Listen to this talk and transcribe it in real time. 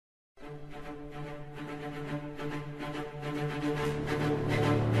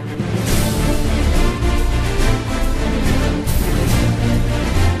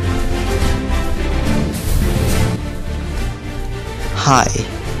Hi,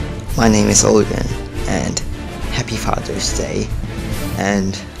 my name is Olgan, and happy Father's Day.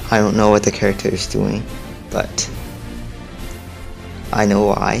 And I don't know what the character is doing, but I know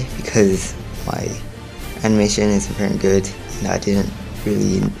why, because my animation isn't very good and I didn't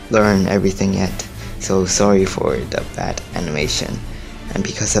really learn everything yet, so sorry for the bad animation. And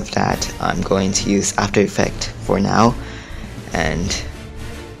because of that, I'm going to use After Effects for now and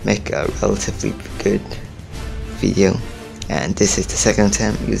make a relatively good video. And this is the second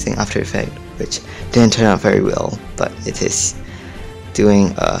attempt using After Effects, which didn't turn out very well, but it is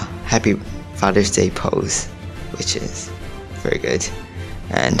doing a happy Father's Day pose, which is very good.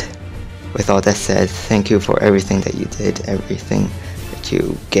 And with all that said, thank you for everything that you did, everything that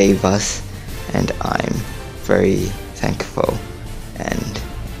you gave us, and I'm very thankful, and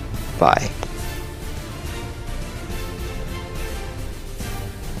bye.